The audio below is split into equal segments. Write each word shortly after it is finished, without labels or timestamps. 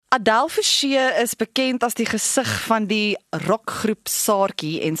Adèle is bekend as die gesig van die rockgroep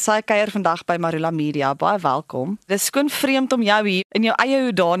Saarkie en sy kuier vandag by Marula Media. Baie welkom. Dis skoon vreemd om jou hier in jou eie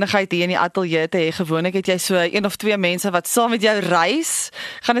hoedanigheid hier in die ateljee te hê. Gewoonlik het jy so 1 of 2 mense wat saam met jou reis.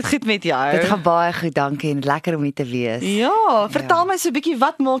 Gaan dit goed met jou? Dit gaan baie goed, dankie en lekker om hier te wees. Ja, vertel my so 'n bietjie,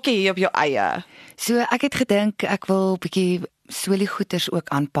 wat maak jy hier op jou eie? So ek het gedink ek wil 'n bietjie soliegoeders ook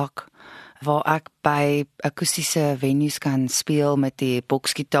aanpak, waar ek by akoestiese venues kan speel met die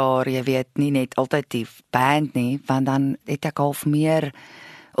boksgitaar, jy weet, nie net altyd die band nie, want dan het ek half meer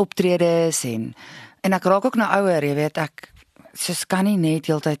optredes en ek raak ook nou ouer, jy weet, ek soos kan nie net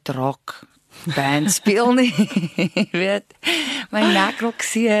heeltyd rock band speel nie, jy weet, my nek raak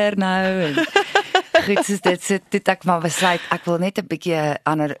seer nou, en goed, soos dit ek maar besluit, ek wil net 'n bietjie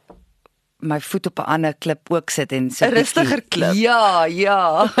ander my voet op 'n ander klip ook sit en so 'n rustiger klip. Ja.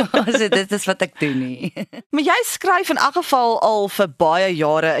 So dit is wat ek doen nie. Maar jy skryf in elk geval al vir baie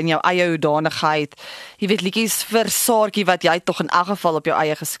jare in jou eie hoedanigheid. Jy weet liedjies vir Saarkie wat jy tog in elk geval op jou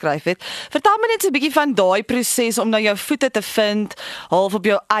eie geskryf het. Vertel my net so 'n bietjie van daai proses om nou jou voete te vind, half op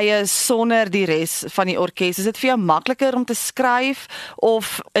jou eie sonder die res van die orkes. Is dit vir jou makliker om te skryf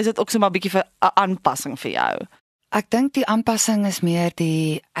of is dit ook so maar 'n bietjie vir 'n aanpassing vir jou? Ek dink die aanpassing is meer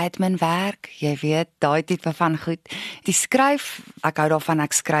die adminwerk, jy weet, daai tipe van goed. Die skryf, ek hou daarvan,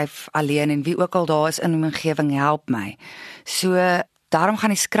 ek skryf alleen en wie ook al daar is in my omgewing help my. So, daarom gaan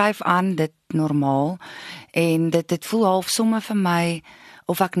die skryf aan, dit normaal, en dit voel half somme vir my,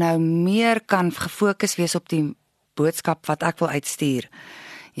 of ek nou meer kan gefokus wees op die boodskap wat ek wil uitstuur.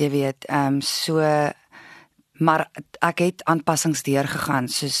 Jy weet, maar ek het aanpassings deurgegaan,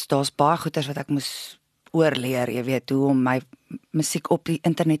 soos daar's baie goeders wat ek moes oorleer, jy weet, hoe om my musiek op die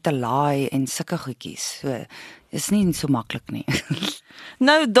internet te laai en sulke goedjies. So, is nie so maklik nie.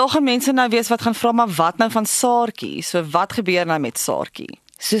 Nou, daar gaan mense nou wees wat gaan vra, maar wat nou van Saarkie? So, wat gebeur nou met Saarkie?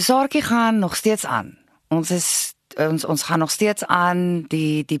 So, Saarkie gaan nog steeds aan. Ons gaan nog steeds aan,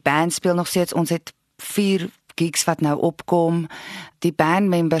 die band speel nog steeds, ons het 4 gigs wat nou opkom. Die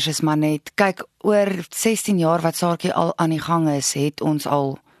bandmembers is maar net, kyk, oor 16 jaar wat Saarkie al aan die gang is, het ons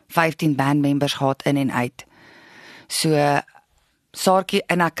al 15 bandmembers gehad in en uit. So, Saarkie,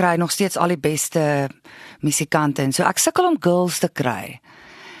 en ek kry nog steeds al die beste musikante, en so ek sukkel om girls te kry.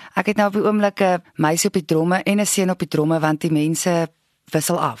 Ek het nou op die oomblik 'n meisie op die dromme en 'n seun op die dromme, want die mense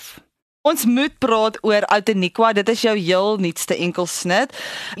wissel af. Ons moet praat oor Outeniqua, dit is jou heel nuutste enkelsnit.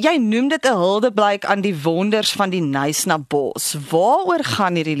 Jy noem dit 'n huldeblyk aan die wonders van die Knysna bos. Waaroor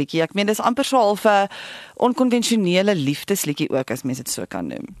gaan hierdie liedjie? Ek meen, dis amper so half 'n onkonvensionele liefdesliedjie ook, as mens dit so kan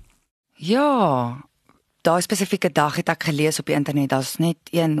noem. Ja, daai spesifieke dag het ek gelees op die internet, daar's net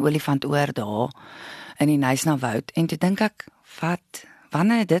een olifantoor daar in die Knysna woud, en toe dink ek,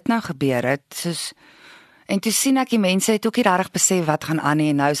 wanneer het dit nou gebeur? En toe sien ek die mense het ook nie regtig besef wat gaan aan nie,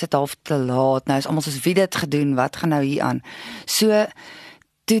 en nou is dit half te laat, nou is almal soos wie dit gedoen, wat gaan nou hier aan? So,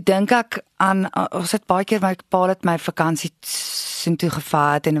 toe dink ek aan, ons het baie keer, my pa het my vakansie toe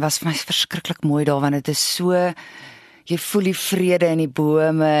gevat, en dit was vir my verskriklik mooi daar, want dit is so, jy voel die vrede in die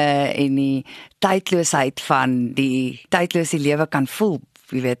bome, en die tydloosheid van die tydloos die lewe kan voel,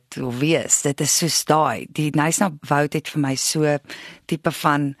 jy weet, of wees, dit is soos daai, die Knysna woud het vir my so tipe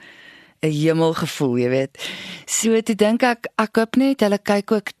van 'n hemelgevoel, jy weet. So, toe dink ek hoop net, hulle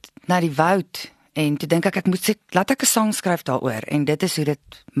kyk ook na die woud, en toe dink ek laat ek 'n sang skryf daaroor, en dit is hoe dit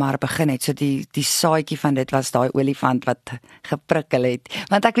maar begin het, so die saadjie van dit was daai olifant wat geprikkel het,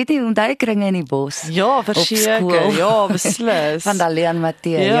 want ek weet nie, onthou ek kringe in die bos, ja, verseker, ja, beslis, van Dalian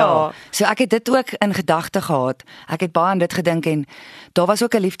Matthee, ja. So ek het dit ook in gedagte gehad, ek het baie aan dit gedink, en daar was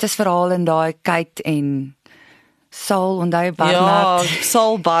ook 'n liefdesverhaal in daai Kate en Saul, onthou Barnard. Ja,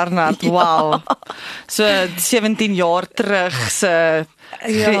 Saul Barnard, wow. So 17 jaar terug, se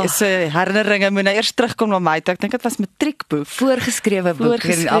herinneringe moet nou eers terugkom na my, ek dink dit was matriekboek. Voorgeskrewe boek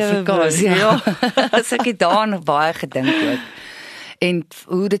in Afrikaans, ja. So ek het daar nog baie gedink ook. En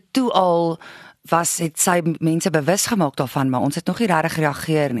hoe dit toe al was, het sy mense bewus gemaak daarvan, maar ons het nog nie regtig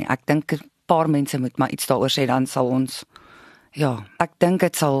gereageer nie. Ek dink 'n paar mense moet maar iets daaroor sê, dan sal ons, ja, ek dink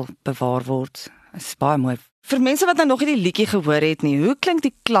dit sal bewaar word. Dit is baie mooi. Vir mense wat nou nog nie die liedjie gehoor het nie, hoe klink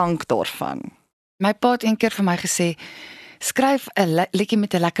die klank daarvan? My pa het een keer vir my gesê, skryf 'n liedjie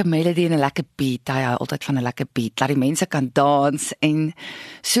met 'n lekker melodie en 'n lekker beat. Hy hou altyd van 'n lekker beat, laat die mense kan dans, en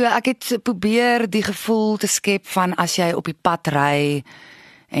so ek het probeer die gevoel te skep van as jy op die pad ry,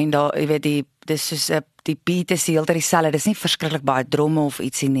 en daar, jy weet, dis soos die beat is die hele tyd dieselfde, dis nie verskriklik baie dromme of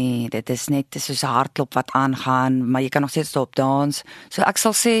ietsie nie, dit is net soos 'n hartklop wat aangaan, maar jy kan nog steeds daarop dans. So ek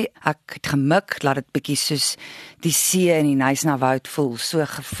sal sê, ek het gemik, laat dit bietjie soos die see in die Knysna woud voel, so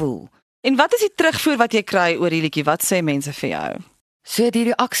gevoel. En wat is die terugvoer wat jy kry oor die liedjie? Wat sê mense vir jou? So die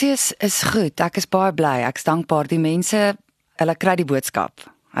reaksie is goed. Ek is baie bly. Ek's dankbaar. Die mense, hulle kry die boodskap.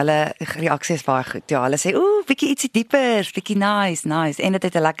 Hulle reaksie is baie goed. Ja, hulle sê, "Ooh, bietjie ietsie dieper, bietjie nice." En dit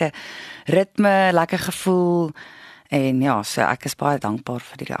het 'n lekker ritme, lekker gevoel. En ja, so ek is baie dankbaar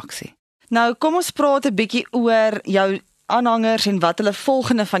vir die reaksie. Nou, kom ons praat 'n bietjie oor jou aanhangers en wat hulle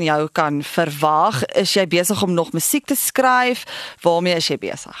volgende van jou kan verwag. Is jy besig om nog musiek te skryf? Waarmee is jy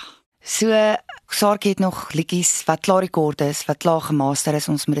besig? So, Saarkie het nog liedjies wat klaar rekord is, wat klaar gemaster is,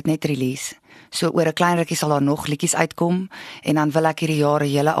 ons moet dit net release. So oor 'n klein rukkie sal daar nog liedjies uitkom en dan wil ek hierdie jaar 'n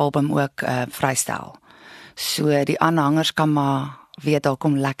hele album ook vrystel. So die aanhangers kan maar weet daar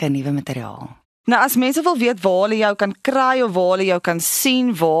kom lekker nuwe materiaal. Nou as mense wil weet waar hulle jou kan kry of waar hulle jou kan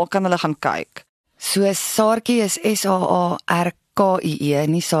sien, waar kan hulle gaan kyk? So Saarkie is Saarkie,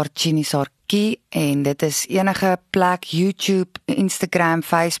 nie Saartjie nie, Saarkie, en dit is enige plek, YouTube, Instagram,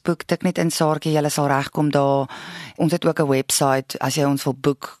 Facebook, tik net in Saarkie, jy sal regkom daar. Ons het ook 'n website, as jy ons wil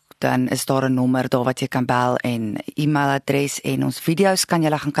boek, dan is daar 'n nommer daar wat jy kan bel en e-mailadres en ons video's kan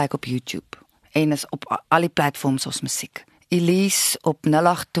jy gaan kyk op YouTube. En is op al die platforms ons musiek. Elise op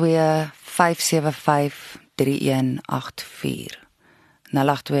 082-575-3184.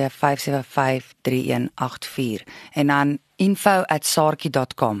 082-575-3184 en dan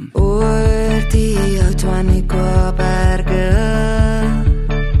info@saarkie.com. Oor die Oudtshoorn berge,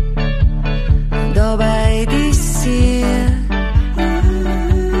 daar by die see,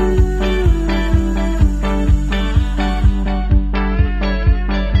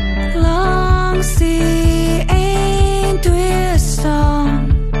 langs die eindtoe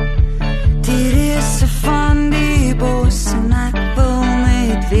staan, die reëse van die bos en ek wil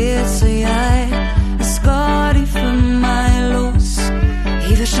net weet so jy is skadu vir my los,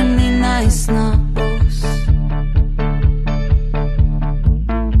 iewers in die nice na bos.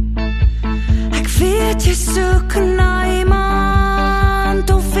 Ek weet jy soek na iemand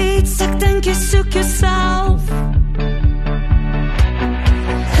of iets, ek dink jy soek jouself.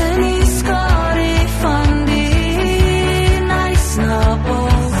 En die skadu van die nice na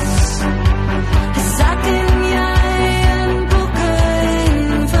bos, is ek en jy in boeke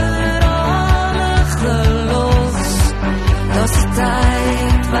en verhale gelos. Daar's 'n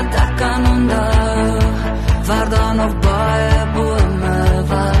tyd wat ek kan onthou, waar daar nog baie bome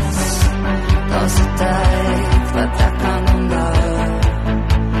was. Daar's 'n tyd wat ek kan onthou,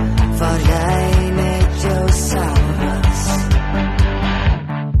 waar jy net jouself was.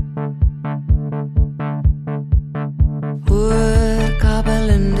 Oor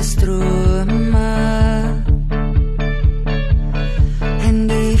kabbelende strome en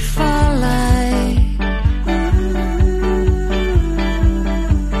die vallei,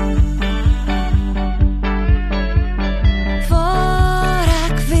 waar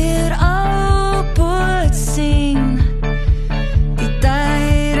ek weer op het sien, die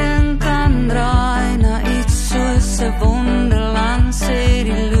tyding kan draai na iets soos 'n wonderland, sê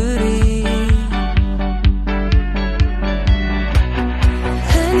die loerie.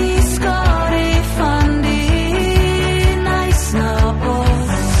 En die skadu van die nice na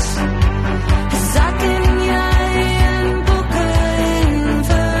bos, is ek en jy in boeke en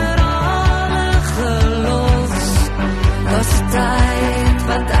verhale gelos. Daar's 'n tyd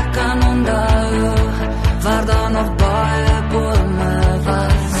wat ek kan onthou, waar daar nog baie bome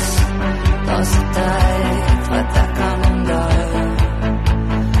was. Daar's 'n tyd wat ek kan onthou,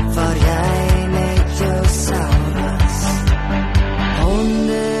 waar jy net jouself was.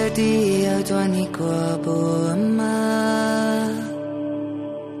 Onder die Oudtshoorn-bome,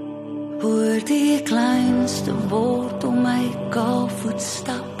 oor die kleinste woord om my kaalvoet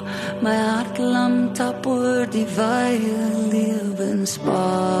stap, my hart lam tap oor die wye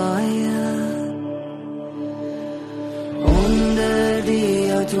lewenspaie. Onder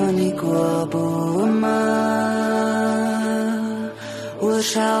die Oudtshoorn-bome, oor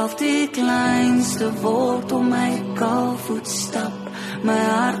self die kleinste woord om my kaalvoet stap, my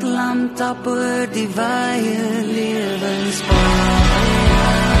hart lam tap oor die wye lewenspaie.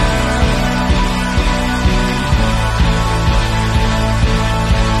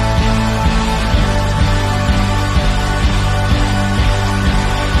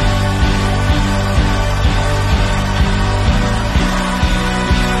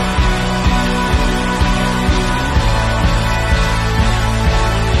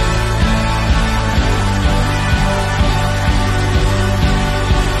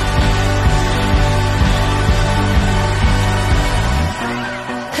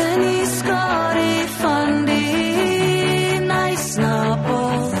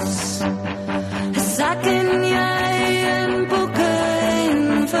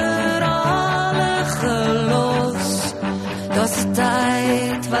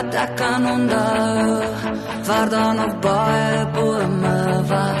 wat ek kan onthou, waar daar nog baie bome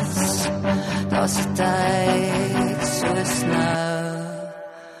was. Daar's 'n tyd soos nou,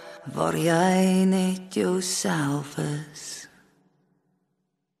 waar jy net jouself is.